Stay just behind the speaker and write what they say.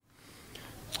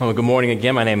Well, good morning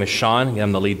again. My name is Sean.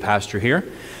 I'm the lead pastor here.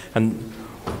 And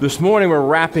this morning we're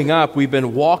wrapping up. We've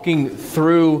been walking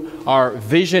through our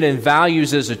vision and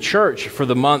values as a church for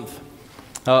the month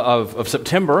of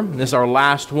September. This is our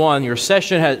last one. Your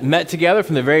session has met together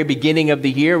from the very beginning of the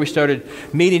year. We started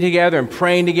meeting together and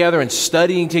praying together and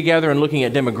studying together and looking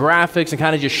at demographics and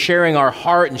kind of just sharing our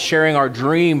heart and sharing our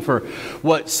dream for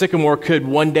what Sycamore could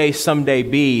one day, someday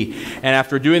be. And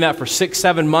after doing that for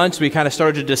 6-7 months, we kind of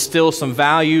started to distill some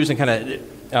values and kind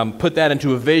of put that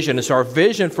into a vision. And so our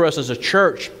vision for us as a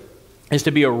church is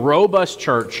to be a robust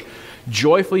church,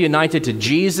 joyfully united to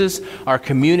Jesus, our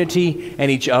community, and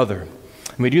each other.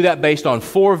 And we do that based on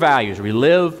 4 values. We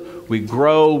live, we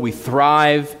grow, we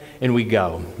thrive, and we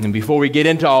go. And before we get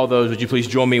into all those, would you please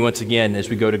join me once again as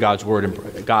we go to God's Word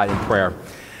and God in prayer.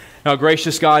 Now,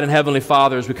 gracious God and Heavenly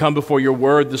Father, as we come before your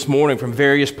Word this morning from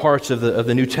various parts of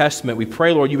the New Testament, we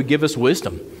pray, Lord, you would give us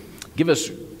wisdom. Give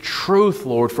us truth,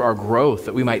 Lord, for our growth,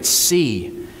 that we might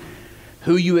see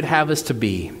who you would have us to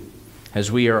be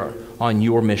as we are on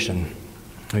your mission.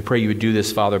 We pray you would do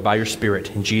this, Father, by your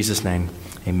Spirit. In Jesus' name,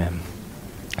 amen.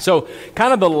 So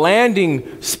kind of the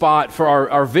landing spot for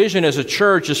our vision as a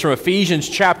church is from Ephesians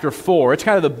chapter 4. It's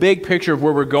kind of the big picture of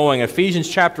where we're going. Ephesians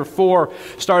chapter 4,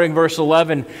 starting verse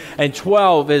 11 and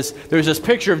 12, there's this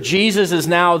picture of Jesus as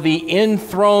now the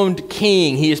enthroned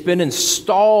king. He has been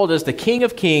installed as the King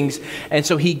of Kings, and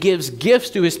so he gives gifts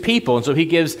to his people. And so he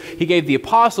gave the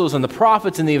apostles and the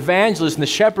prophets and the evangelists and the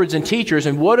shepherds and teachers.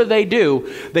 And what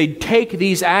do? They take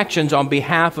these actions on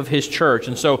behalf of his church.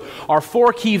 And so our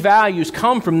 4 key values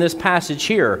come from this passage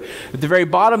here. At the very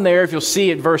bottom there, if you'll see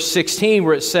at verse 16,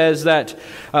 where it says that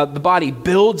the body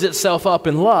builds itself up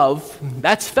in love,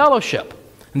 that's fellowship.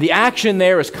 And the action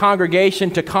there is congregation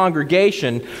to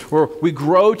congregation, where we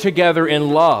grow together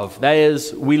in love. That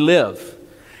is, we live.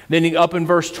 Then up in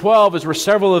verse 12 is where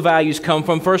several of the values come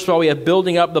from. First of all, we have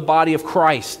building up the body of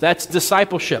Christ. That's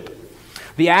discipleship.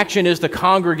 The action is the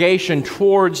congregation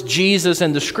towards Jesus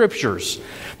and the Scriptures.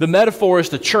 The metaphor is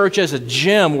the church as a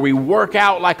gym where we work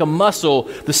out like a muscle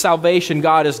the salvation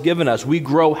God has given us. We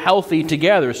grow healthy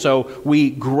together, so we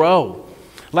grow.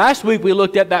 Last week we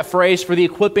looked at that phrase for the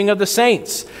equipping of the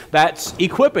saints. That's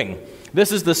equipping.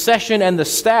 This is the session and the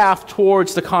staff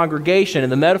towards the congregation.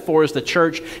 And the metaphor is the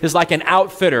church is like an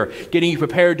outfitter, getting you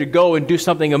prepared to go and do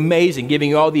something amazing, giving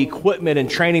you all the equipment and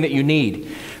training that you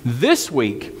need. This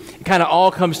week, it kind of all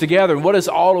comes together. And what is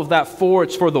all of that for?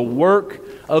 It's for the work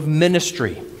of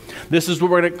ministry. This is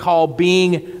what we're going to call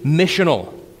being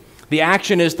missional. The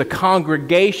action is the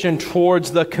congregation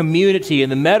towards the community,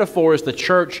 and the metaphor is the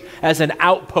church as an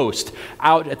outpost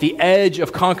out at the edge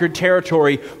of conquered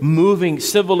territory, moving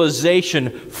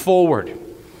civilization forward.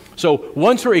 So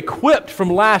once we're equipped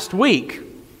from last week,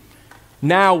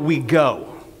 now we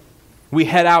go. We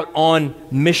head out on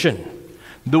mission.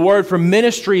 The word for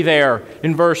ministry there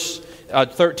in verse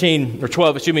 13 or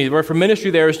 12, the word for ministry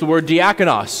there is the word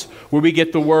diakonos, where we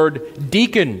get the word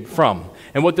deacon from.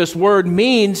 And what this word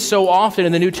means so often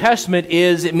in the New Testament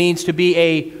is it means to be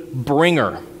a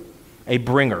bringer. A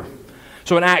bringer.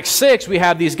 So in Acts 6, we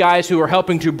have these guys who are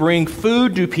helping to bring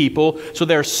food to people. So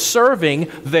they're serving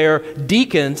their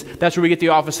deacons. That's where we get the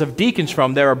office of deacons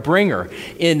from. They're a bringer.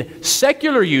 In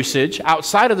secular usage,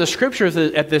 outside of the Scriptures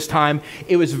at this time,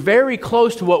 it was very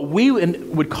close to what we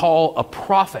would call a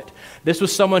prophet. This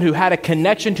was someone who had a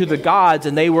connection to the gods,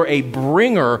 and they were a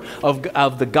bringer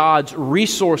of the gods'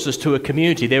 resources to a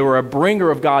community. They were a bringer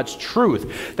of God's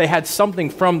truth. They had something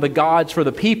from the gods for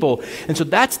the people. And so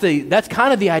that's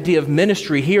kind of the idea of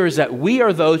ministry here, is that we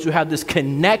are those who have this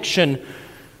connection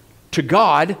to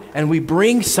God, and we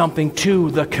bring something to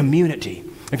the community.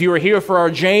 If you were here for our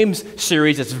James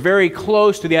series, it's very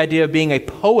close to the idea of being a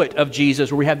poet of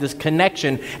Jesus, where we have this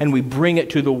connection and we bring it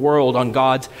to the world on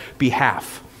God's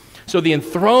behalf. So the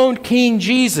enthroned King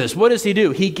Jesus, what does he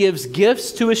do? He gives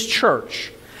gifts to his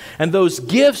church, and those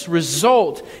gifts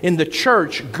result in the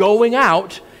church going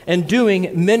out and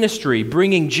doing ministry,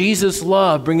 bringing Jesus'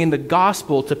 love, bringing the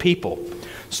gospel to people.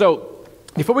 So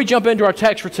before we jump into our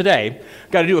text for today,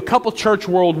 I've got to do a couple church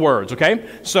world words, okay?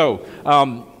 So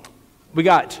we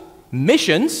got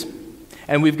missions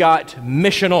and we've got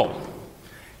missional.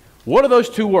 What are those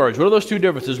two words? What are those two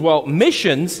differences? Well,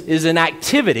 missions is an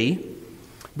activity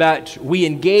that we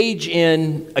engage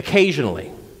in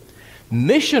occasionally.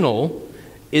 Missional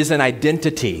is an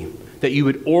identity that you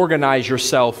would organize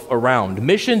yourself around.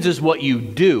 Missions is what you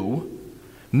do.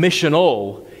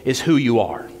 Missional is who you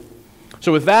are.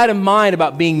 So with that in mind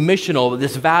about being missional,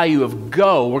 this value of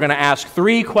go, we're going to ask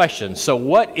 3 questions. So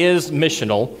what is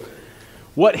missional?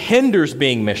 What hinders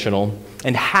being missional?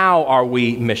 And how are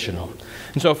we missional?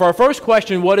 And so for our first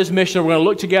question, what is mission? We're going to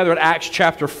look together at Acts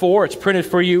chapter 4. It's printed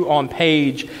for you on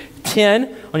page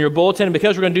 10 on your bulletin. And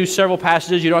because we're going to do several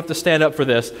passages, you don't have to stand up for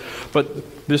this.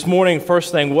 But this morning,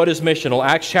 first thing, what is missional?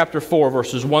 Acts chapter 4,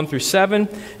 verses 1 through 7,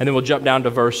 and then we'll jump down to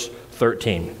verse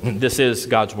 13. This is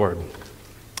God's word.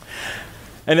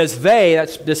 And as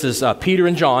this is Peter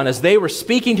and John, as they were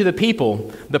speaking to the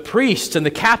people, the priests and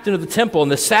the captain of the temple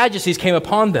and the Sadducees came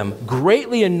upon them,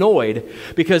 greatly annoyed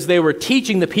because they were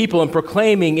teaching the people and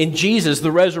proclaiming in Jesus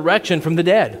the resurrection from the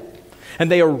dead.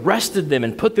 And they arrested them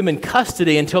and put them in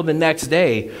custody until the next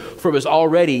day, for it was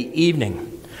already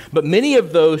evening. But many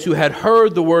of those who had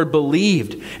heard the word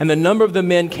believed, and the number of the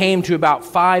men came to about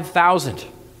 5,000.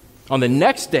 On the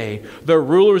next day, their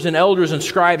rulers and elders and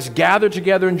scribes gathered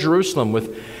together in Jerusalem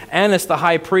with Annas the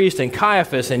high priest and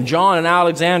Caiaphas and John and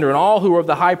Alexander and all who were of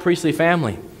the high priestly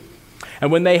family.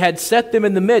 And when they had set them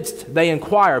in the midst, they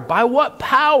inquired, "By what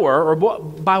power or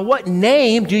by what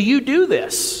name do you do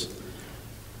this?"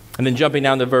 And then jumping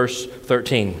down to verse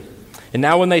 13. And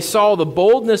now when they saw the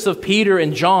boldness of Peter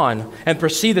and John and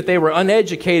perceived that they were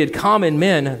uneducated common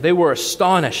men, they were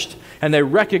astonished. And they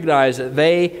recognized that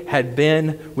they had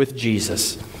been with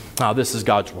Jesus. Now, this is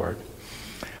God's word.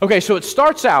 Okay, so it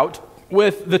starts out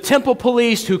with the temple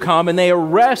police who come and they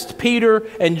arrest Peter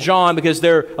and John because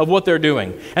of what they're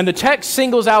doing. And the text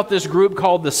singles out this group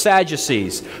called the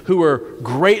Sadducees, who were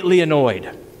greatly annoyed.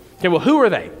 Okay, well, who are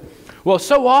they? Well,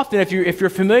 so often, if you're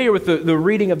familiar with the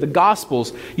reading of the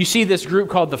Gospels, you see this group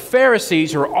called the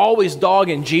Pharisees who are always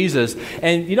dogging Jesus,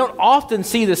 and you don't often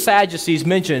see the Sadducees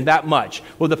mentioned that much.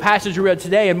 Well, the passage we read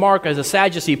today in Mark is a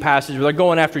Sadducee passage where they're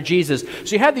going after Jesus.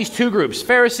 So you have these two groups,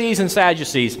 Pharisees and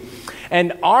Sadducees,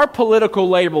 and our political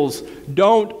labels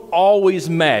don't always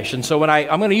mesh. And so when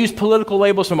I'm going to use political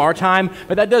labels from our time,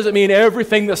 but that doesn't mean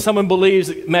everything that someone believes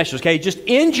meshes, okay? Just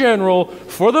in general,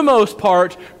 for the most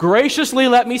part, graciously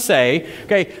let me say,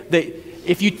 okay, that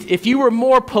if you were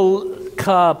more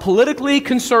politically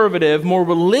conservative, more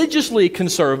religiously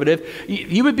conservative,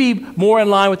 you would be more in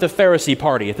line with the Pharisee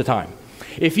party at the time.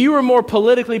 If you were more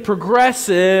politically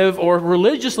progressive or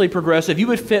religiously progressive, you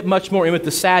would fit much more in with the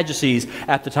Sadducees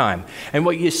at the time. And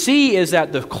what you see is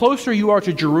that the closer you are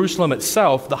to Jerusalem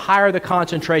itself, the higher the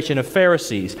concentration of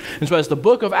Pharisees. And so as the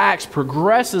book of Acts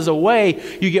progresses away,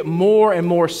 you get more and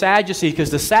more Sadducees, because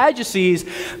the Sadducees,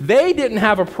 they didn't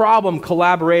have a problem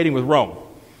collaborating with Rome.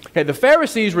 Okay, the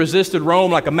Pharisees resisted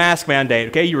Rome like a mask mandate,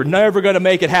 okay? You were never going to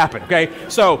make it happen, okay?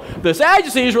 So the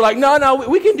Sadducees were like, no,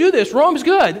 we can do this. Rome's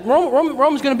good.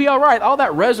 Rome's going to be all right. All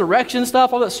that resurrection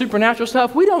stuff, all that supernatural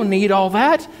stuff, we don't need all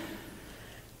that.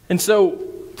 And so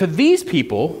to these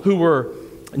people who were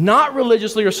not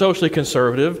religiously or socially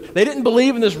conservative, they didn't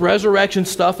believe in this resurrection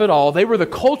stuff at all. They were the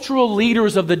cultural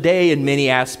leaders of the day in many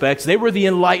aspects. They were the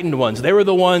enlightened ones. They were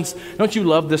the ones, don't you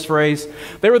love this phrase?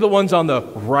 They were the ones on the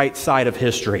right side of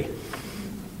history.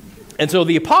 And so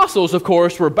the apostles, of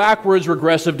course, were backwards,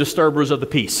 regressive disturbers of the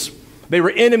peace. They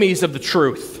were enemies of the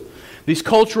truth. These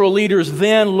cultural leaders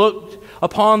then looked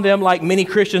upon them like many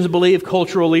Christians believe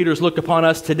cultural leaders look upon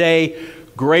us today,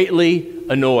 greatly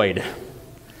annoyed.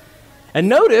 And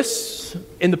notice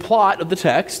in the plot of the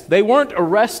text, they weren't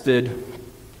arrested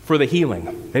for the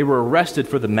healing. They were arrested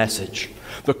for the message.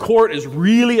 The court is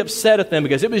really upset at them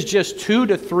because it was just 2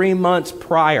 to 3 months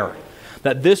prior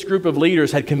that this group of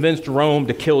leaders had convinced Rome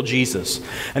to kill Jesus.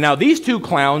 And now these two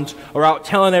clowns are out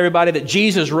telling everybody that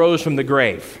Jesus rose from the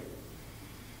grave.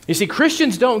 You see,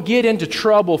 Christians don't get into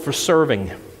trouble for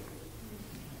serving,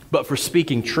 but for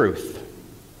speaking truth.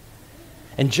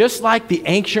 And just like the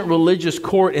ancient religious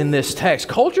court in this text,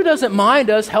 culture doesn't mind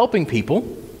us helping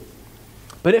people,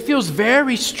 but it feels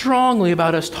very strongly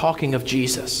about us talking of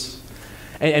Jesus.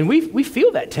 And we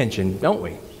feel that tension, don't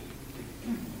we?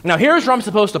 Now here's where I'm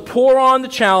supposed to pour on the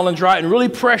challenge, right, and really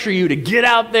pressure you to get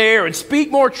out there and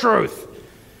speak more truth.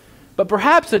 But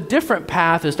perhaps a different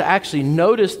path is to actually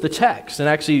notice the text and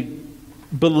actually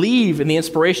believe in the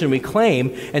inspiration we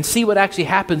claim and see what actually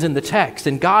happens in the text.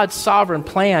 In God's sovereign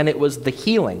plan, it was the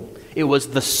healing. It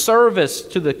was the service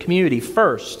to the community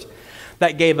first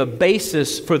that gave a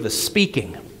basis for the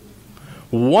speaking.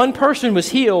 One person was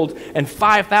healed and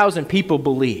 5,000 people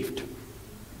believed.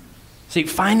 See,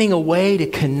 finding a way to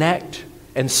connect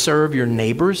and serve your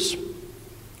neighbors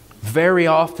very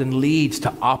often leads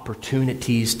to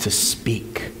opportunities to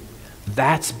speak.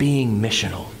 That's being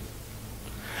missional.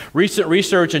 Recent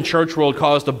research in church world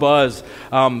caused a buzz.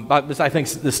 I think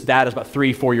this data is about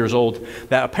 3-4 years old.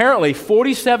 That apparently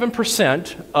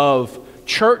 47% of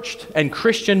churched and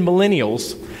Christian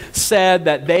millennials said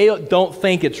that they don't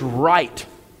think it's right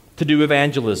to do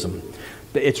evangelism.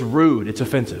 It's rude, it's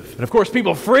offensive. And of course,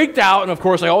 people freaked out, and of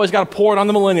course, I always got to pour it on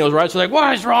the millennials, right? So like,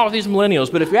 what is wrong with these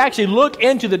millennials? But if you actually look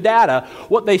into the data,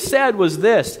 what they said was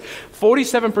this: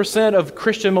 47% of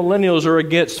Christian millennials are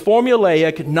against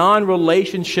formulaic,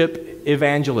 non-relationship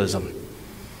evangelism.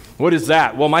 What is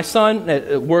that? Well, my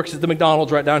son works at the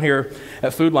McDonald's right down here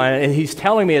at Food Line, and he's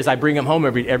telling me as I bring him home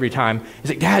every time, he's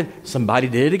like, Dad, somebody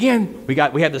did it again. We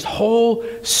had this whole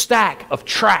stack of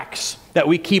tracts that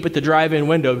we keep at the drive-in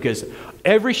window because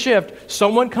every shift,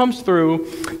 someone comes through,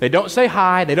 they don't say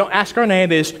hi, they don't ask our name,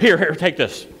 they just, here, take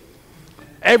this.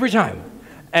 Every time.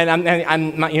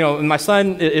 And my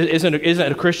son isn't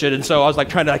a Christian, and so I was like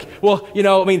trying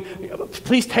to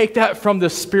please take that from the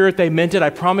spirit they meant it.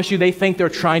 I promise you they think they're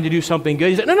trying to do something good.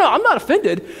 He said, no, I'm not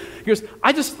offended. He goes,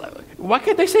 why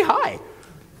can't they say hi?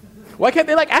 Why can't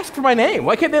they ask for my name?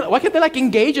 Why can't they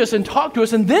engage us and talk to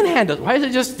us and then hand us? Why is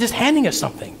it just handing us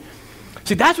something?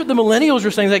 See, that's what the millennials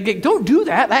are saying. Like, don't do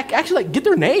that. Actually, get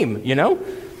their name,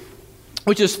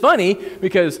 Which is funny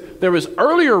because there was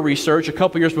earlier research a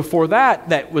couple years before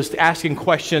that was asking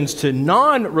questions to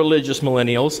non-religious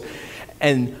millennials,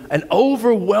 and an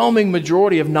overwhelming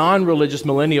majority of non-religious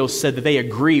millennials said that they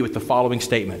agree with the following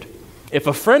statement: if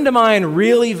a friend of mine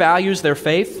really values their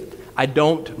faith, I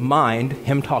don't mind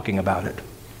him talking about it.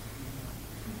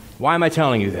 Why am I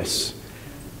telling you this?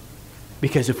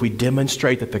 Because if we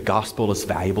demonstrate that the gospel is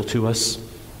valuable to us,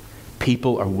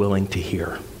 people are willing to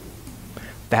hear.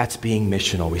 That's being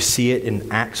missional. We see it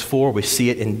in Acts 4. We see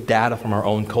it in data from our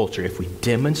own culture. If we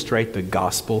demonstrate the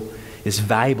gospel is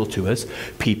valuable to us,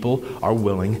 people are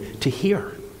willing to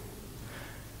hear.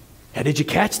 Now, did you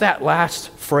catch that last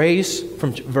phrase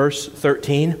from verse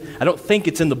 13? I don't think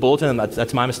it's in the bulletin.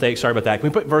 That's my mistake. Sorry about that. Can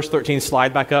we put verse 13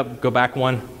 slide back up? Go back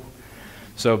one.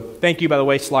 So thank you, by the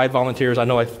way, slide volunteers. I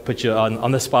know I put you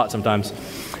on the spot sometimes.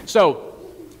 So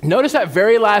notice that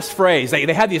very last phrase.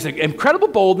 They had this incredible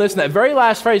boldness. In that very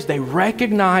last phrase, they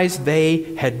recognized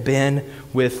they had been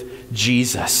with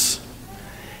Jesus.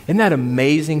 Isn't that an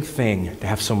amazing thing to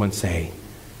have someone say?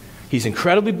 He's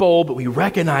incredibly bold, but we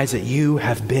recognize that you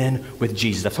have been with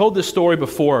Jesus. I've told this story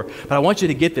before, but I want you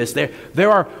to get this.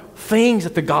 There are things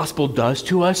that the gospel does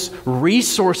to us,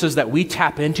 resources that we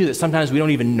tap into that sometimes we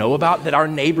don't even know about, that our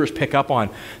neighbors pick up on.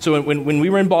 So when we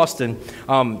were in Boston,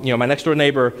 my next door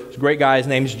neighbor, a great guy, his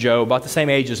name's Joe, about the same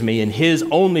age as me, and his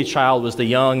only child was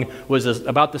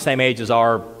about the same age as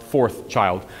our fourth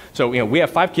child. So, we have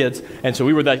 5 kids, and so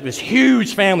we were this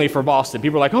huge family for Boston.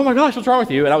 People were like, oh my gosh, what's wrong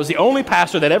with you? And I was the only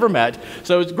pastor that ever met.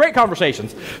 So it was great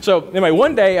conversations. So anyway,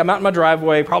 one day I'm out in my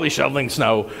driveway, probably shoveling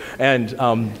snow, and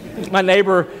my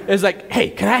neighbor is like, hey,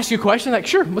 can I ask you a question? Like,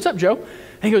 sure, what's up, Joe?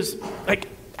 And he goes,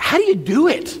 how do you do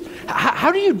it?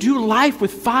 How do you do life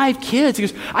with 5 kids? He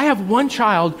goes, I have one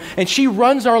child, and she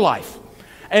runs our life.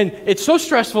 And it's so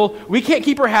stressful, we can't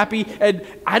keep her happy, and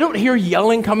I don't hear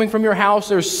yelling coming from your house.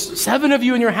 There's 7 of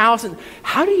you in your house, and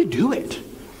how do you do it?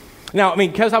 Now,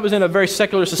 because I was in a very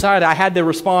secular society, I had to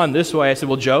respond this way. I said,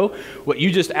 well, Joe, what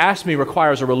you just asked me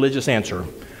requires a religious answer.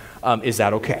 Is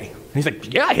that okay? And he's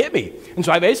like, yeah, hit me. And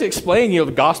so I basically explained,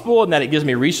 the gospel and that it gives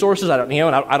me resources. I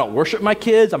don't worship my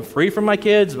kids. I'm free from my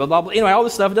kids, blah, blah, blah. All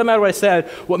this stuff. It doesn't matter what I said.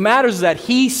 What matters is that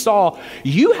he saw,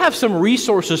 you have some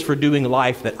resources for doing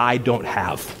life that I don't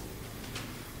have.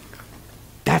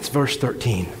 That's verse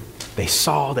 13. They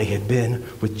saw they had been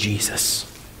with Jesus.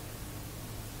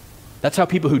 That's how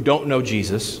people who don't know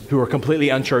Jesus, who are completely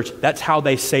unchurched, that's how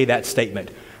they say that statement.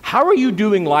 How are you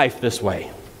doing life this way?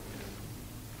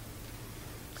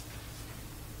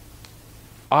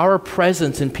 Our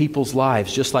presence in people's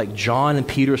lives, just like John and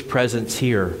Peter's presence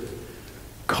here,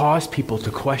 cause people to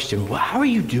question, well, how are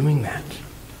you doing that?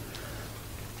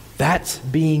 That's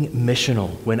being missional,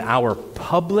 when our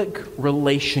public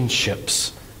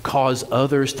relationships cause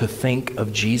others to think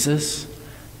of Jesus.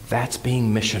 That's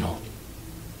being missional.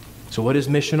 So what is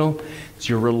missional? It's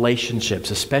your relationships,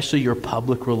 especially your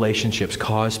public relationships,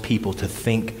 cause people to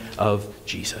think of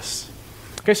Jesus.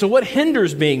 Okay, so what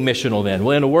hinders being missional then?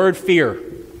 Well, in a word, fear.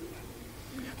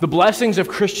 The blessings of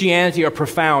Christianity are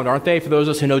profound, aren't they, for those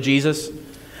of us who know Jesus?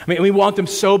 We want them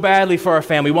so badly for our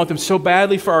family. We want them so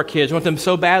badly for our kids. We want them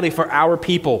so badly for our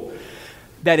people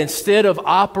that instead of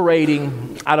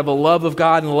operating out of a love of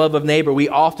God and a love of neighbor, we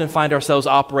often find ourselves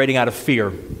operating out of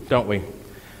fear, don't we?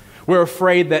 We're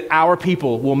afraid that our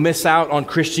people will miss out on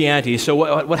Christianity. So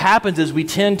what happens is we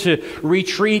tend to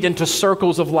retreat into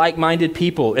circles of like-minded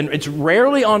people. And it's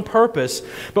rarely on purpose,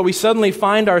 but we suddenly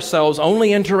find ourselves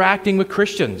only interacting with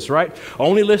Christians, right?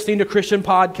 Only listening to Christian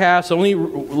podcasts, only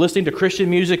listening to Christian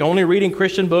music, only reading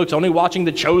Christian books, only watching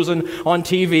The Chosen on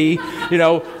TV,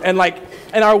 and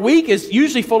And our week is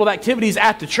usually full of activities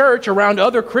at the church around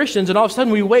other Christians, and all of a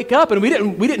sudden we wake up, and we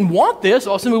didn't want this.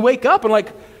 All of a sudden we wake up and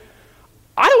like,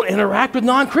 I don't interact with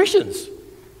non-Christians,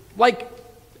 like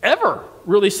ever,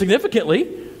 really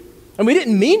significantly. And we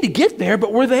didn't mean to get there,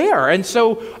 but we're there. And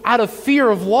so out of fear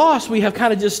of loss, we have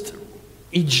kind of just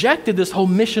ejected this whole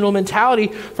missional mentality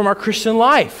from our Christian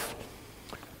life.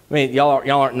 I mean, y'all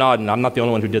aren't nodding. I'm not the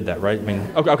only one who did that, right? I mean,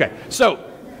 okay. So,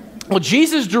 well,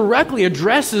 Jesus directly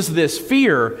addresses this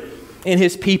fear in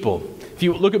his people. If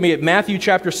you look at me at Matthew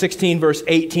chapter 16, verse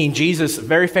 18, Jesus,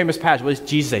 very famous passage, what does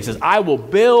Jesus say? He says, I will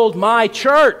build my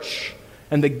church,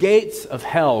 and the gates of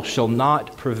hell shall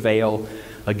not prevail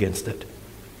against it.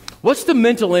 What's the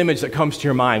mental image that comes to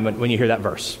your mind when you hear that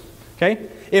verse? Okay?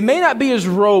 It may not be as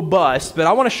robust, but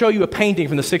I want to show you a painting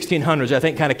from the 1600s that I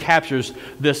think kind of captures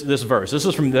this verse. This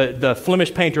is from the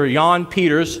Flemish painter Jan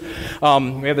Peters. We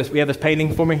have this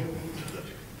painting for me.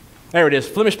 There it is.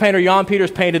 Flemish painter Jan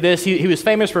Peters painted this. He was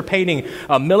famous for painting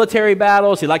military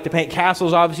battles. He liked to paint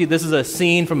castles, obviously. This is a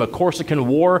scene from a Corsican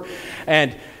war.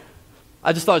 And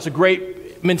I just thought it's a great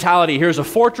mentality. Here's a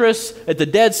fortress at the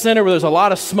dead center where there's a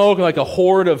lot of smoke and like a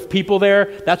horde of people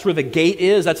there. That's where the gate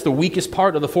is. That's the weakest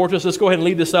part of the fortress. Let's go ahead and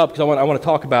leave this up because I want to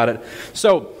talk about it.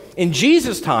 So in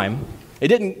Jesus' time, it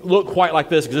didn't look quite like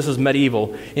this because this is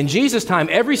medieval. In Jesus' time,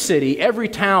 every city, every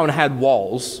town had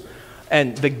walls,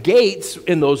 and the gates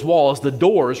in those walls, the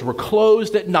doors, were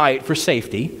closed at night for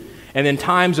safety. And in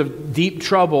times of deep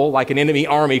trouble, like an enemy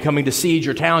army coming to siege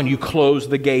your town, you close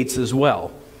the gates as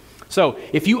well. So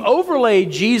if you overlay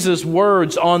Jesus'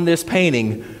 words on this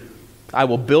painting, I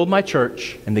will build my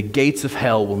church and the gates of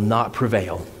hell will not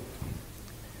prevail.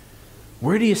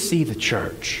 Where do you see the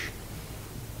church?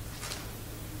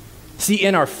 See,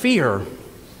 in our fear,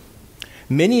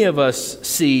 many of us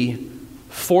see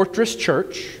fortress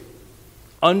church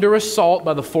under assault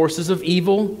by the forces of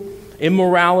evil,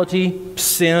 immorality,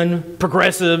 sin,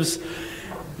 progressives.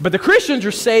 But the Christians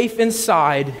are safe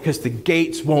inside because the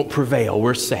gates won't prevail.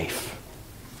 We're safe.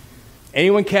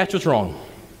 Anyone catch what's wrong?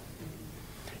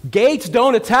 Gates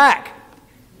don't attack.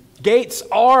 Gates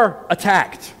are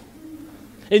attacked.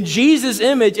 In Jesus'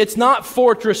 image, it's not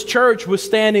fortress church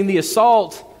withstanding the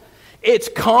assault. It's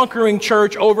conquering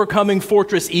church overcoming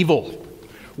fortress evil.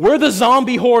 We're the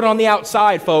zombie horde on the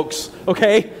outside, folks,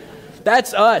 okay?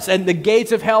 That's us. And the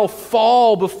gates of hell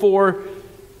fall before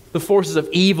the forces of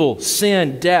evil,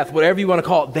 sin, death, whatever you want to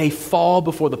call it, they fall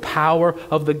before the power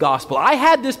of the gospel. I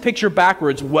had this picture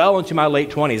backwards well into my late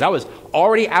 20s. I was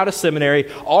already out of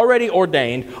seminary, already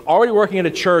ordained, already working at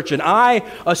a church, and I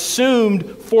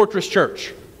assumed fortress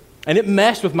church. And it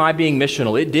messed with my being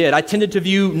missional. It did. I tended to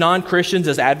view non-Christians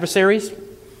as adversaries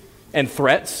and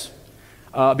threats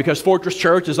because fortress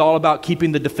church is all about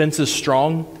keeping the defenses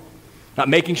strong. Not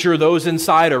making sure those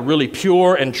inside are really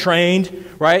pure and trained,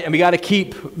 right? And we got to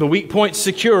keep the weak points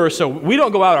secure so we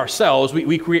don't go out ourselves.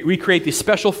 We create these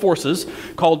special forces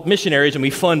called missionaries and we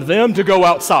fund them to go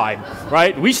outside,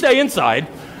 right? We stay inside,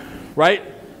 right?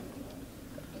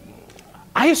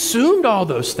 I assumed all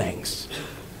those things.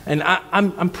 And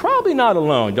I'm probably not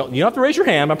alone. You don't have to raise your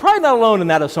hand. I'm probably not alone in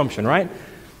that assumption, right?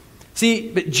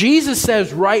 See, but Jesus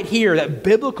says right here that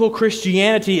biblical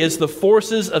Christianity is the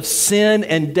forces of sin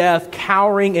and death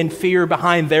cowering in fear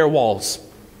behind their walls,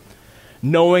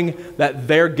 knowing that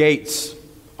their gates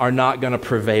are not going to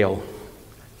prevail.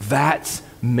 That's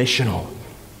missional.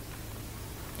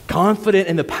 Confident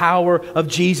in the power of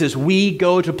Jesus, we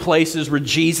go to places where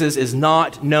Jesus is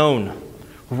not known,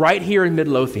 right here in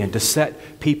Midlothian, to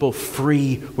set people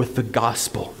free with the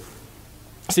gospel.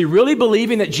 See, really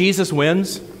believing that Jesus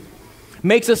wins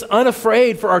makes us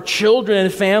unafraid for our children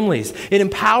and families. It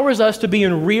empowers us to be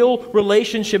in real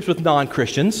relationships with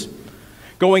non-Christians,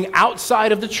 going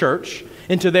outside of the church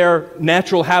into their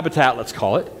natural habitat, let's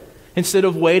call it, instead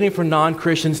of waiting for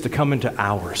non-Christians to come into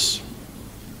ours.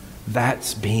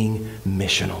 That's being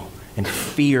missional, and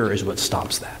fear is what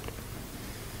stops that.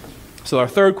 So our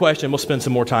third question, we'll spend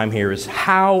some more time here, is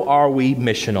how are we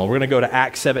missional? We're going to go to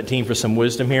Acts 17 for some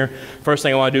wisdom here. First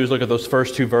thing I want to do is look at those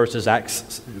first two verses.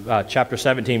 Acts chapter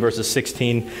 17, verses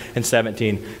 16 and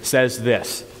 17 says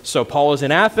this. So Paul is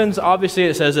in Athens. Obviously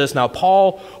it says this. Now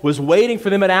Paul was waiting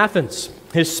for them at Athens.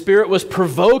 His spirit was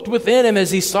provoked within him as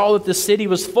he saw that the city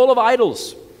was full of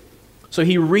idols. So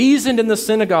he reasoned in the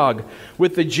synagogue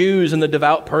with the Jews and the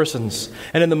devout persons,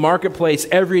 and in the marketplace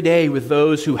every day with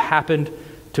those who happened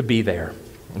to be there.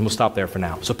 And we'll stop there for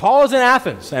now. So Paul is in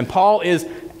Athens, and Paul is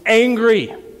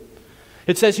angry.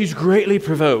 It says he's greatly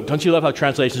provoked. Don't you love how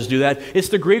translations do that? It's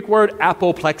the Greek word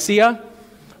apoplexia,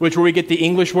 which where we get the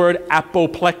English word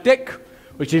apoplectic,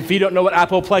 which if you don't know what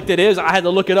apoplectic is, I had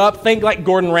to look it up. Think like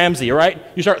Gordon Ramsay, all right?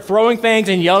 You start throwing things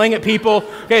and yelling at people.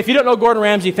 Okay, if you don't know Gordon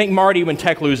Ramsay, think Marty when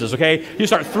Tech loses, okay? You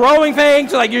start throwing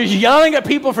things, like you're yelling at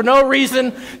people for no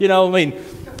reason.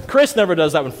 Chris never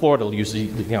does that when Florida loses,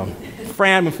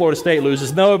 Fran when Florida State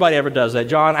loses. Nobody ever does that.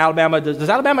 John, Alabama, does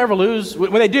Alabama ever lose?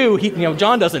 When they do,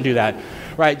 John doesn't do that,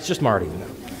 right? It's just Marty.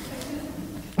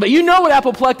 But you know what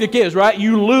apoplectic is, right?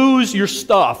 You lose your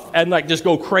stuff and just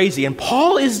go crazy. And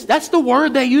that's the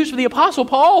word they use for the Apostle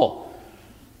Paul.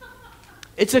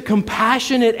 It's a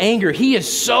compassionate anger. He is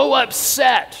so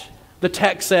upset, the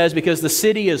text says, because the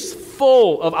city is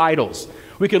full of idols.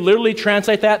 We could literally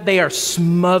translate that, they are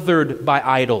smothered by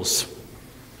idols.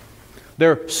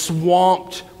 They're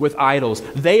swamped with idols.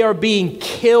 They are being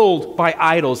killed by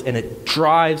idols, and it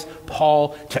drives Paul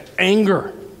to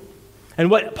anger. And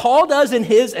what Paul does in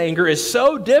his anger is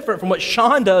so different from what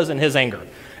Sean does in his anger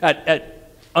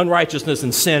at unrighteousness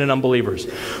and sin and unbelievers.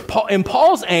 In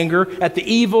Paul's anger at the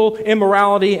evil,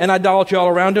 immorality, and idolatry all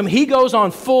around him, he goes on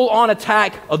full-on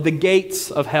attack of the gates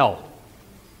of hell.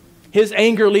 His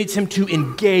anger leads him to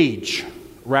engage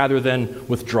rather than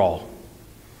withdraw.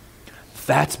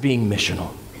 That's being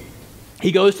missional.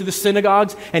 He goes to the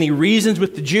synagogues and he reasons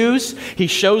with the Jews. He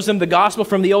shows them the gospel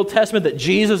from the Old Testament that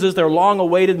Jesus is their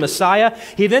long-awaited Messiah.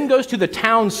 He then goes to the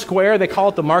town square. They call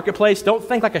it the marketplace. Don't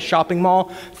think like a shopping mall.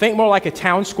 Think more like a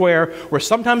town square where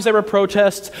sometimes there were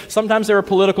protests, sometimes there were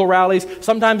political rallies,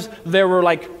 sometimes there were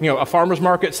a farmer's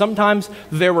market, sometimes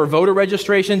there were voter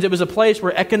registrations. It was a place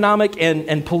where economic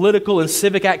and political and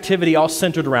civic activity all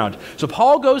centered around. So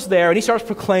Paul goes there and he starts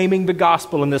proclaiming the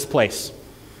gospel in this place.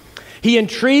 He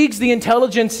intrigues the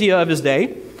intelligentsia of his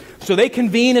day, so they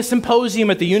convene a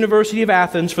symposium at the University of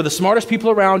Athens for the smartest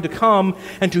people around to come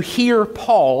and to hear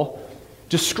Paul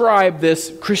describe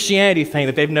this Christianity thing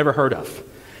that they've never heard of.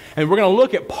 And we're going to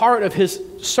look at part of his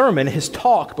sermon, his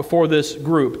talk before this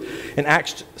group in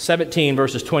Acts 17,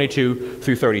 verses 22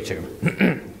 through 32.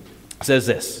 It says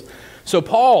this, "So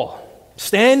Paul,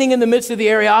 standing in the midst of the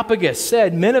Areopagus,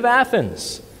 said, 'Men of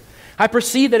Athens, I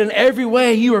perceive that in every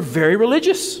way you are very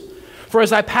religious. For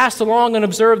as I passed along and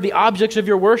observed the objects of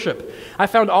your worship, I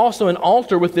found also an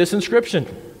altar with this inscription,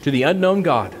 To the unknown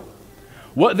God.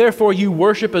 What therefore you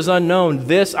worship as unknown,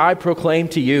 this I proclaim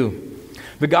to you.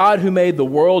 The God who made the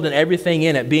world and everything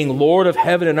in it, being Lord of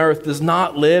heaven and earth, does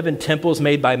not live in temples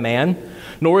made by man,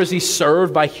 nor is he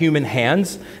served by human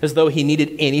hands, as though he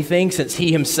needed anything, since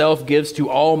he himself gives to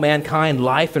all mankind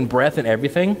life and breath and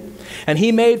everything. And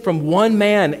he made from one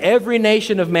man every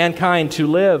nation of mankind to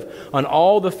live on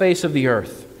all the face of the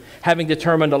earth, having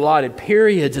determined allotted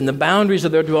periods and the boundaries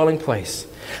of their dwelling place,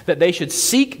 that they should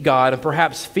seek God and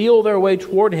perhaps feel their way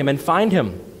toward him and find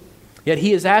him. Yet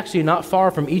he is actually not far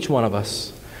from each one of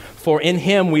us. For in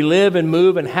him we live and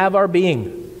move and have our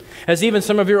being. As even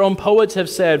some of your own poets have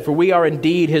said, for we are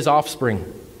indeed his offspring.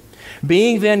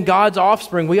 Being then God's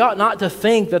offspring, we ought not to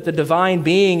think that the divine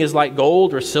being is like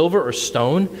gold or silver or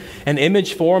stone, an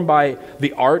image formed by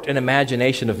the art and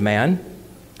imagination of man.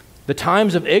 The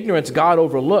times of ignorance God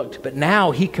overlooked, but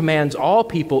now he commands all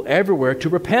people everywhere to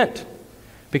repent,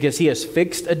 because he has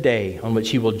fixed a day on which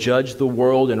he will judge the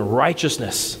world in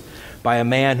righteousness by a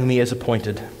man whom he has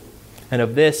appointed. And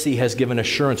of this he has given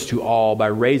assurance to all by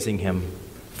raising him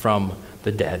from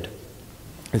the dead.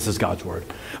 This is God's word.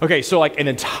 Okay, so an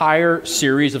entire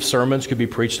series of sermons could be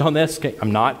preached on this. Okay,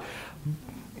 I'm not.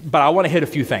 But I want to hit a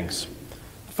few things.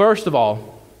 First of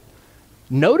all,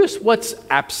 notice what's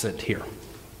absent here.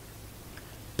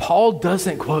 Paul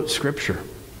doesn't quote Scripture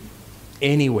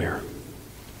anywhere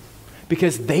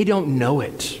because they don't know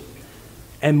it.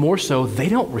 And more so, they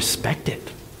don't respect it.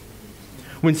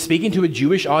 When speaking to a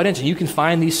Jewish audience, and you can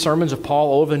find these sermons of Paul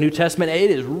all over the New Testament,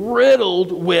 it is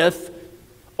riddled with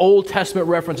Old Testament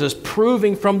references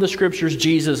proving from the Scriptures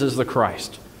Jesus is the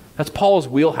Christ. That's Paul's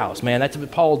wheelhouse, man. That's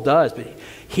what Paul does. But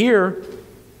here,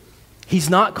 he's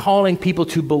not calling people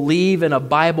to believe in a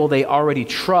Bible they already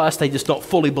trust. They just don't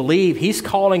fully believe. He's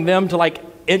calling them to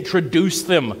introduce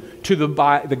them to the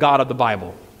God of the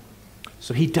Bible.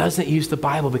 So he doesn't use the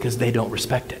Bible because they don't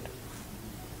respect it.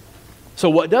 So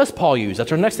what does Paul use?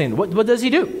 That's our next thing. What does he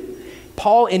do?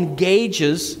 Paul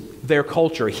engages their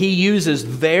culture. He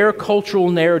uses their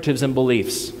cultural narratives and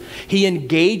beliefs. He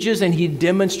engages and he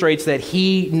demonstrates that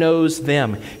he knows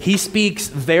them. He speaks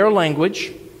their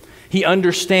language. He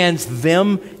understands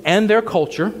them and their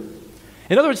culture.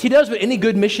 In other words, he does what any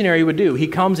good missionary would do. He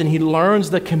comes and he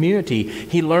learns the community.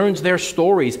 He learns their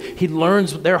stories. He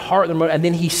learns their heart, and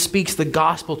then he speaks the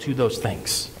gospel to those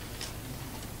things.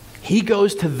 He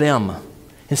goes to them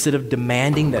instead of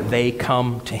demanding that they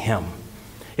come to him.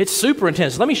 It's super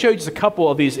intense. Let me show you just a couple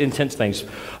of these intense things.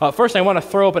 First, I want to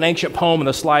throw up an ancient poem in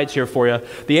the slides here for you.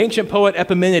 The ancient poet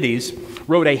Epimenides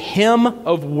wrote a hymn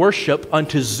of worship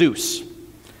unto Zeus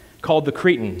called the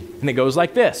Cretan. And it goes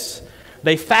like this.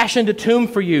 They fashioned a tomb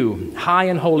for you, high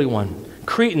and holy one.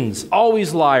 Cretans,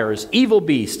 always liars, evil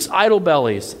beasts, idle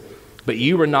bellies. But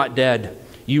you are not dead.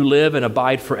 You live and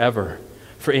abide forever.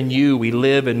 For in you we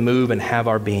live and move and have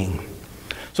our being.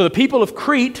 So the people of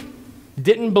Crete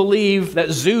didn't believe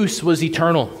that Zeus was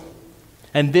eternal.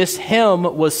 And this hymn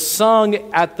was sung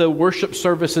at the worship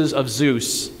services of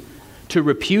Zeus to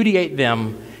repudiate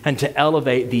them and to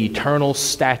elevate the eternal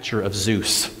stature of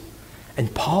Zeus.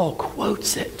 And Paul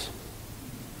quotes it.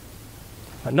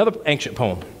 Another ancient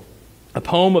poem, a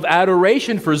poem of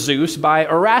adoration for Zeus by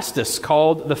Erastus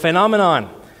called The Phenomenon,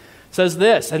 says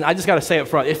this, and I just got to say up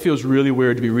front, it feels really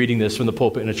weird to be reading this from the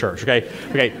pulpit in a church, okay,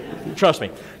 trust me.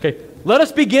 Okay, let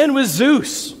us begin with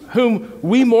Zeus, whom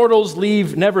we mortals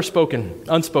leave never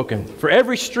unspoken. For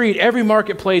every street, every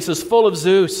marketplace is full of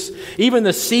Zeus. Even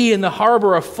the sea and the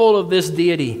harbor are full of this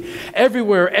deity.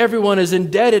 Everywhere, everyone is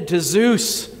indebted to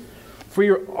Zeus, for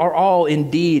you are all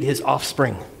indeed his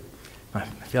offspring. I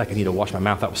feel like I need to wash my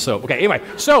mouth out with soap. Okay, anyway,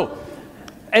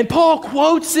 and Paul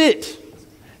quotes it.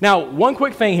 Now, one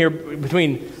quick thing here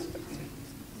between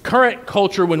current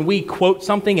culture when we quote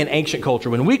something and ancient culture.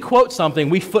 When we quote something,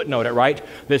 we footnote it, right?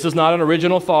 This is not an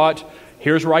original thought.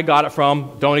 Here's where I got it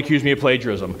from. Don't accuse me of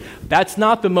plagiarism. That's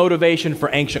not the motivation for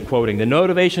ancient quoting. The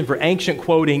motivation for ancient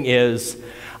quoting is,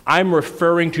 I'm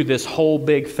referring to this whole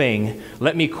big thing.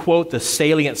 Let me quote the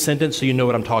salient sentence so you know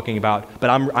what I'm talking about, but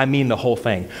I mean the whole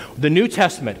thing. The New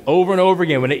Testament, over and over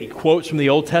again, when it quotes from the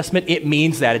Old Testament, it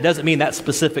means that. It doesn't mean that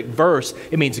specific verse.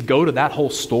 It means go to that whole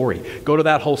story. Go to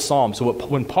that whole psalm. So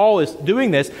when Paul is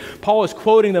doing this, Paul is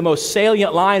quoting the most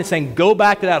salient line and saying, go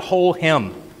back to that whole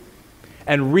hymn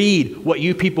and read what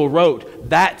you people wrote.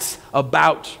 That's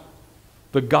about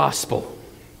the gospel.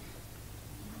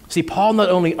 See, Paul not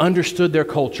only understood their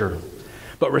culture,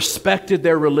 but respected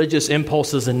their religious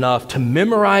impulses enough to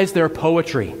memorize their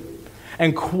poetry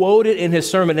and quote it in his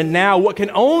sermon. And now what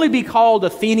can only be called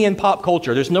Athenian pop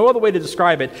culture, there's no other way to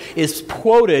describe it, is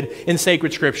quoted in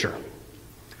sacred scripture.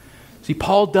 See,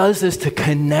 Paul does this to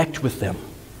connect with them,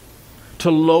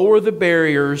 to lower the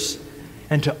barriers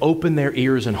and to open their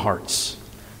ears and hearts.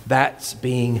 That's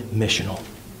being missional.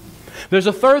 There's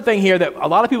a third thing here that a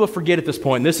lot of people forget at this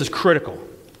point, and this is critical.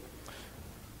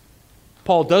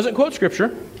 Paul doesn't quote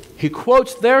Scripture. He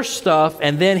quotes their stuff,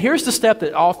 and then here's the step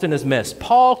that often is missed.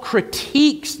 Paul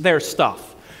critiques their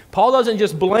stuff. Paul doesn't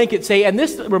just blanket say, and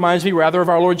this reminds me rather of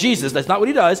our Lord Jesus. That's not what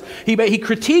he does. He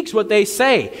critiques what they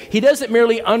say. He doesn't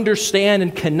merely understand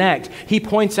and connect. He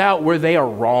points out where they are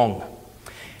wrong.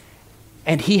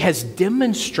 And he has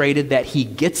demonstrated that he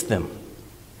gets them.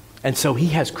 And so he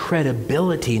has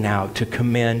credibility now to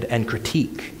commend and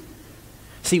critique.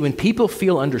 See, when people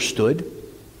feel understood,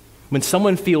 when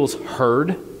someone feels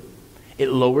heard, it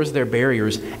lowers their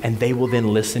barriers and they will then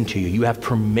listen to you. You have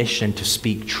permission to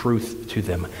speak truth to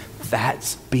them.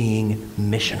 That's being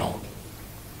missional.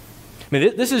 I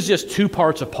mean, this is just two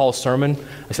parts of Paul's sermon.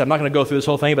 I said, I'm not going to go through this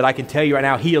whole thing, but I can tell you right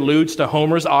now, he alludes to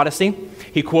Homer's Odyssey.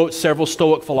 He quotes several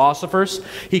Stoic philosophers.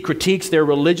 He critiques their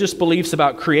religious beliefs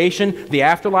about creation, the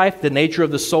afterlife, the nature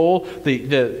of the soul,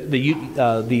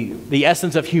 the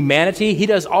essence of humanity. He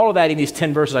does all of that in these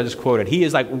 10 verses I just quoted. He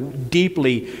is like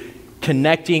deeply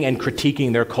connecting and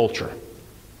critiquing their culture.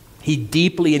 He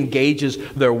deeply engages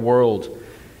their world.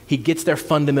 He gets their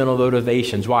fundamental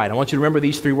motivations. Why? And I want you to remember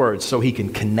these three words. So he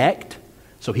can connect,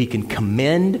 so he can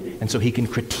commend, and so he can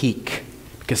critique.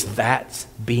 Because that's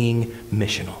being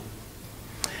missional.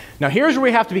 Now here's where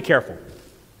we have to be careful.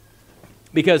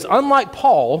 Because unlike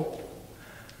Paul,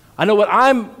 I know what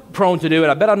I'm prone to do,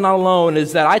 and I bet I'm not alone,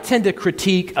 is that I tend to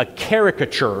critique a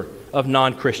caricature of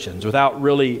non-Christians without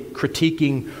really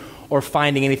critiquing or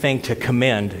finding anything to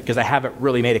commend, because I haven't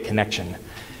really made a connection.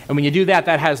 And when you do that,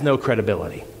 that has no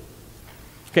credibility.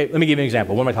 Okay, let me give you an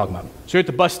example. What am I talking about? So you're at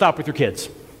the bus stop with your kids.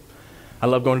 I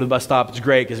love going to the bus stop. It's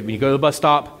great because when you go to the bus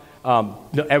stop,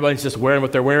 everyone's just wearing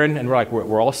what they're wearing, and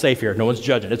we're all safe here. No one's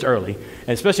judging. It's early. And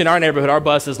especially in our neighborhood, our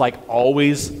bus is like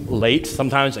always late.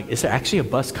 Sometimes, like, is there actually a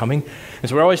bus coming? And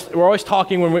so we're always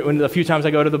talking when a few times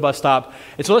I go to the bus stop.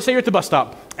 And so let's say you're at the bus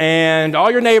stop, and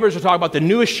all your neighbors are talking about the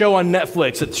newest show on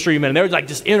Netflix that's streaming, and they're like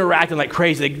just interacting like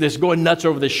crazy. They're just going nuts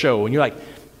over this show, and you're like,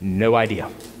 no idea.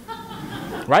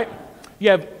 Right?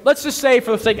 Let's just say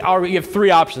for the sake, you have three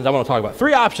options I want to talk about.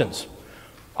 Three options.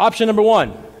 Option number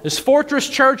one, this Fortress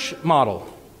Church model.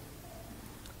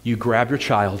 You grab your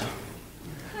child,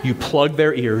 you plug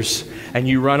their ears, and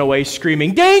you run away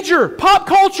screaming, danger, pop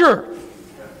culture.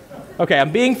 Okay,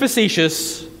 I'm being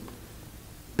facetious,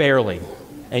 barely,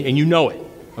 and you know it.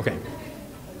 Okay.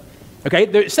 Okay,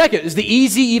 the second is the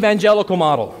easy evangelical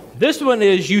model. This one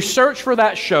is you search for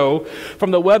that show from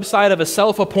the website of a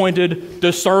self-appointed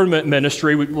discernment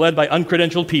ministry led by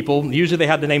uncredentialed people. Usually they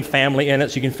have the name family in it,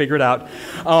 so you can figure it out.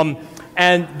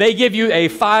 And they give you a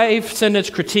 5-sentence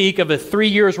critique of the 3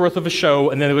 years worth of a show,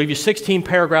 and then they'll give you 16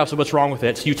 paragraphs of what's wrong with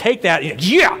it. So you take that,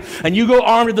 and you go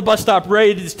armed at the bus stop,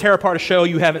 ready to just tear apart a show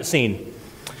you haven't seen.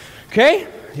 Okay?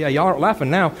 Yeah, y'all aren't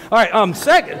laughing now. All right,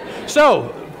 second. So,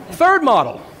 third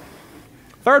model.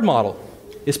 Third model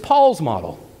is Paul's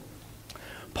model.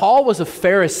 Paul was a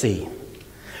Pharisee.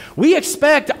 We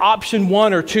expect option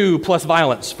 1 or 2 plus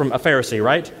violence from a Pharisee,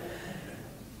 right?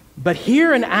 But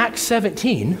here in Acts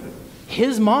 17,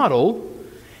 his model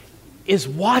is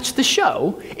watch the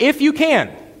show if you can.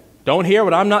 Don't hear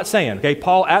what I'm not saying, okay?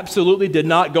 Paul absolutely did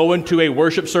not go into a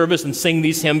worship service and sing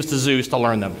these hymns to Zeus to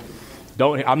learn them.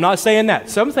 I'm not saying that.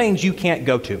 Some things you can't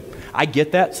go to. I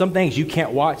get that. Some things you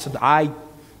can't watch. I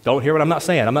don't hear what I'm not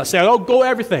saying. I'm not saying, go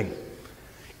everything.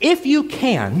 If you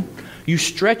can, you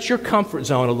stretch your comfort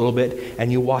zone a little bit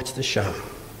and you watch the show.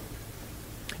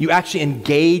 You actually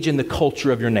engage in the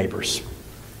culture of your neighbors.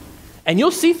 And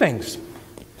you'll see things.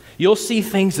 You'll see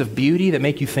things of beauty that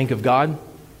make you think of God.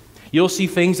 You'll see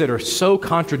things that are so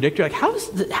contradictory. Like, how is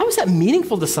that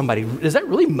meaningful to somebody? Does that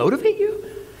really motivate you?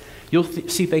 You'll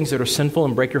see things that are sinful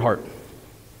and break your heart.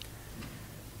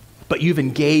 But you've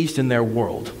engaged in their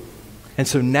world. And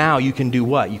so now you can do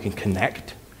what? You can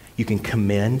connect, you can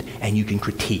commend, and you can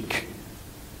critique.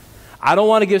 I don't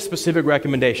want to give specific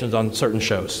recommendations on certain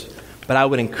shows, but I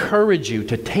would encourage you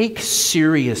to take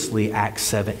seriously Acts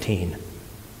 17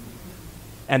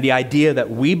 and the idea that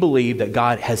we believe that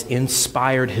God has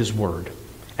inspired his word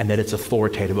and that it's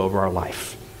authoritative over our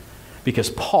life. Because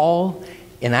Paul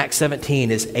in Acts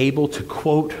 17 is able to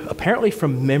quote, apparently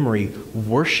from memory,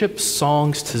 worship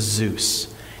songs to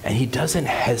Zeus. And he doesn't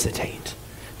hesitate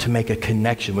to make a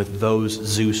connection with those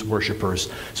Zeus worshipers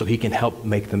so he can help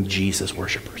make them Jesus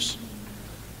worshipers.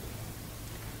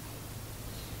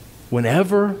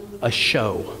 Whenever a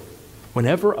show,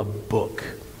 whenever a book,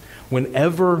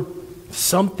 whenever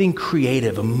something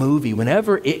creative, a movie,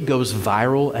 whenever it goes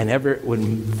viral and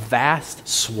when vast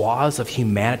swaths of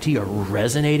humanity are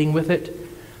resonating with it,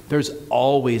 there's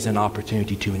always an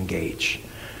opportunity to engage.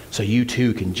 So you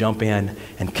too can jump in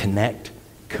and connect,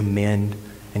 commend,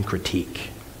 and critique.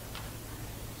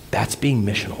 That's being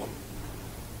missional.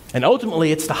 And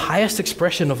ultimately, it's the highest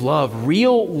expression of love.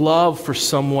 Real love for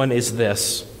someone is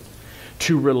this: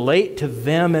 to relate to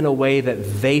them in a way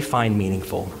that they find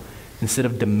meaningful, instead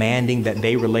of demanding that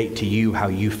they relate to you how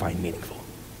you find meaningful.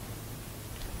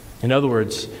 In other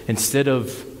words, instead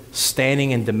of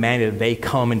standing and demanding that they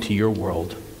come into your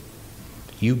world,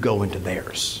 you go into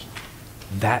theirs.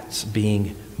 That's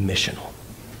being missional.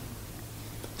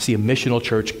 See, a missional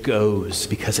church goes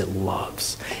because it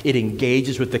loves. It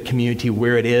engages with the community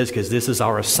where it is because this is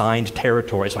our assigned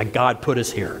territory. It's why God put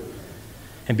us here.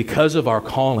 And because of our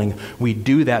calling, we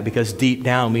do that because deep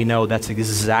down we know that's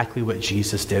exactly what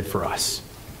Jesus did for us.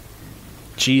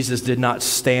 Jesus did not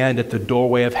stand at the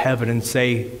doorway of heaven and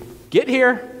say, "Get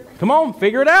here, come on,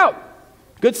 figure it out.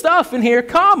 Good stuff in here,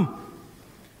 come."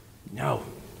 No,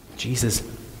 Jesus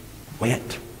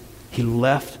went. He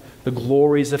left the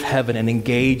glories of heaven and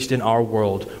engaged in our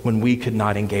world when we could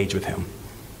not engage with him.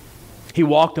 He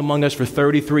walked among us for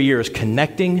 33 years,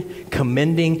 connecting,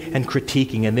 commending, and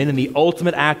critiquing. And then in the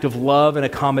ultimate act of love and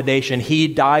accommodation, he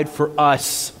died for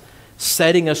us,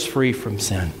 setting us free from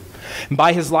sin. And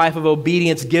by his life of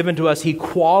obedience given to us, he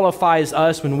qualifies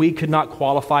us when we could not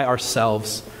qualify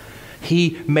ourselves.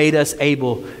 He made us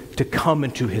able to come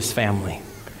into his family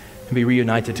and be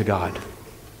reunited to God.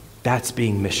 That's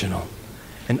being missional.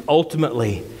 And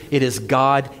ultimately, it is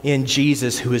God in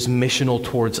Jesus who is missional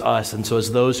towards us. And so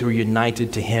as those who are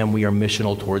united to him, we are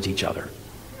missional towards each other.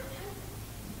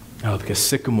 Oh, because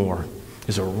Sycamore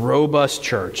is a robust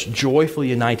church, joyfully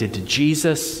united to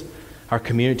Jesus, our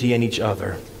community, and each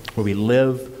other, where we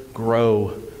live,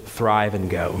 grow, thrive, and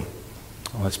go.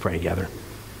 Well, let's pray together.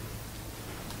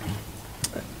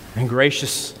 And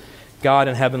gracious God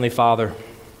and Heavenly Father,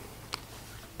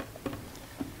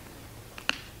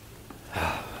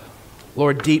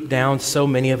 Lord, deep down, so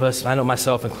many of us, I know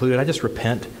myself included, I just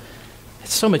repent.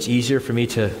 It's so much easier for me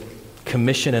to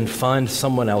commission and fund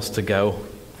someone else to go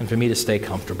and for me to stay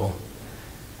comfortable.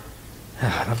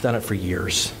 I've done it for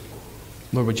years.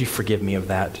 Lord, would you forgive me of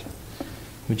that?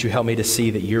 Would you help me to see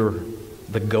that you're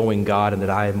the going God and that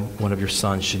I am one of your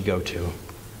sons should go to?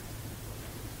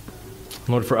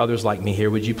 Lord, for others like me here,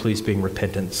 would you please bring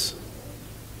repentance?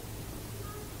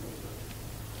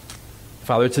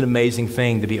 Father, it's an amazing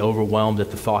thing to be overwhelmed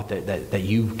at the thought that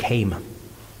you came.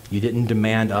 You didn't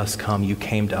demand us come. You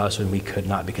came to us when we could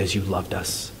not because you loved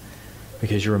us,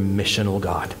 because you're a missional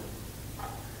God.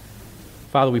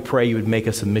 Father, we pray you would make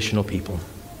us a missional people.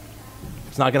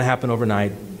 It's not going to happen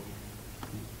overnight.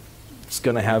 It's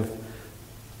going to have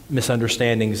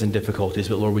misunderstandings and difficulties,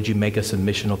 but Lord, would you make us a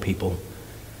missional people?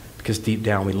 Because deep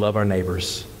down we love our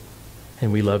neighbors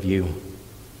and we love you,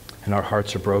 and our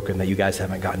hearts are broken that you guys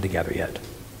haven't gotten together yet.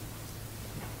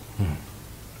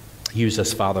 Use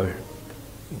us, Father,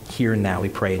 here and now, we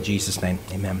pray in Jesus' name.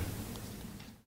 Amen.